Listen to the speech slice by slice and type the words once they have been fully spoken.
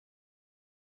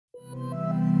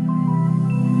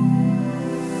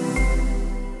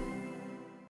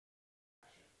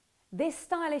This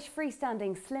stylish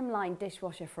freestanding slimline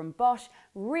dishwasher from Bosch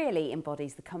really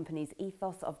embodies the company's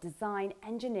ethos of design,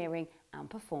 engineering and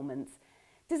performance.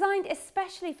 Designed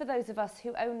especially for those of us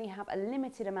who only have a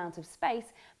limited amount of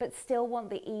space but still want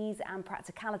the ease and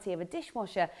practicality of a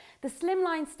dishwasher, the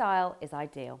slimline style is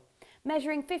ideal.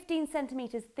 Measuring 15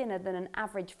 centimetres thinner than an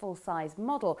average full-size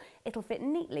model, it'll fit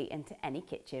neatly into any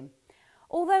kitchen.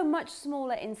 Although much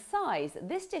smaller in size,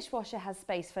 this dishwasher has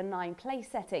space for 9 place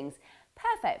settings,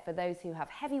 perfect for those who have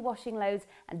heavy washing loads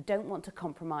and don't want to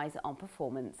compromise on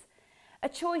performance. A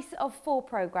choice of 4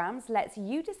 programs lets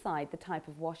you decide the type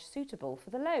of wash suitable for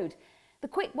the load. The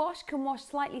quick wash can wash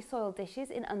slightly soiled dishes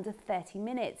in under 30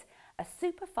 minutes, a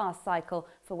super fast cycle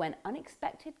for when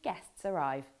unexpected guests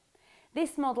arrive.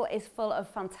 This model is full of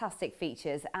fantastic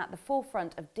features at the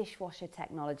forefront of dishwasher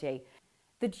technology.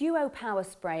 The Duo Power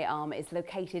Spray arm is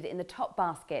located in the top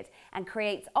basket and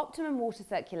creates optimum water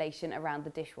circulation around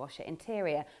the dishwasher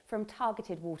interior from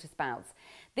targeted water spouts.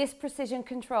 This precision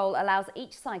control allows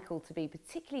each cycle to be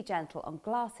particularly gentle on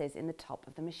glasses in the top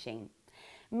of the machine.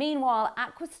 Meanwhile,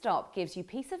 AquaStop gives you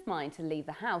peace of mind to leave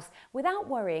the house without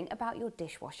worrying about your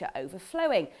dishwasher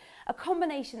overflowing. A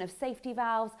combination of safety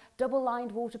valves,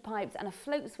 double-lined water pipes and a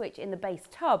float switch in the base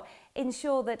tub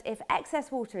ensure that if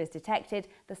excess water is detected,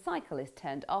 the cycle is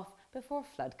turned off before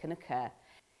a flood can occur.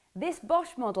 This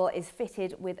Bosch model is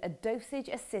fitted with a dosage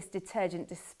assist detergent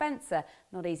dispenser,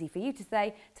 not easy for you to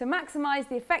say, to maximise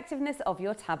the effectiveness of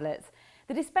your tablets.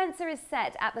 The dispenser is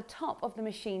set at the top of the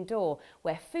machine door,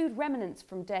 where food remnants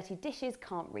from dirty dishes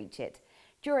can't reach it.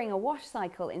 During a wash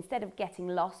cycle, instead of getting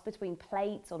lost between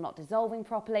plates or not dissolving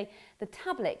properly, the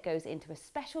tablet goes into a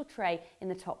special tray in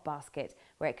the top basket,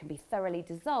 where it can be thoroughly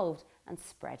dissolved and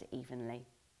spread evenly.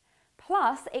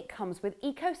 Plus, it comes with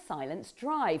EcoSilence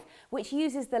Drive, which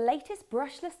uses the latest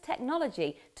brushless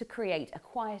technology to create a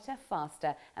quieter,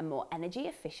 faster and more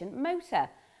energy-efficient motor.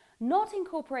 Not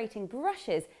incorporating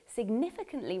brushes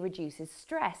significantly reduces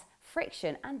stress,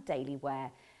 friction and daily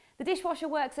wear. The dishwasher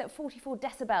works at 44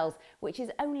 decibels, which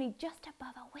is only just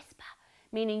above a whisper,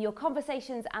 meaning your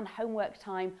conversations and homework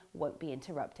time won't be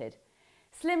interrupted.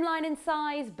 Slimline in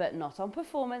size, but not on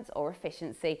performance or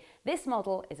efficiency, this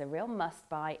model is a real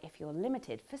must-buy if you're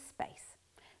limited for space.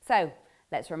 So,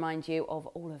 let's remind you of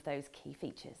all of those key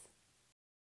features.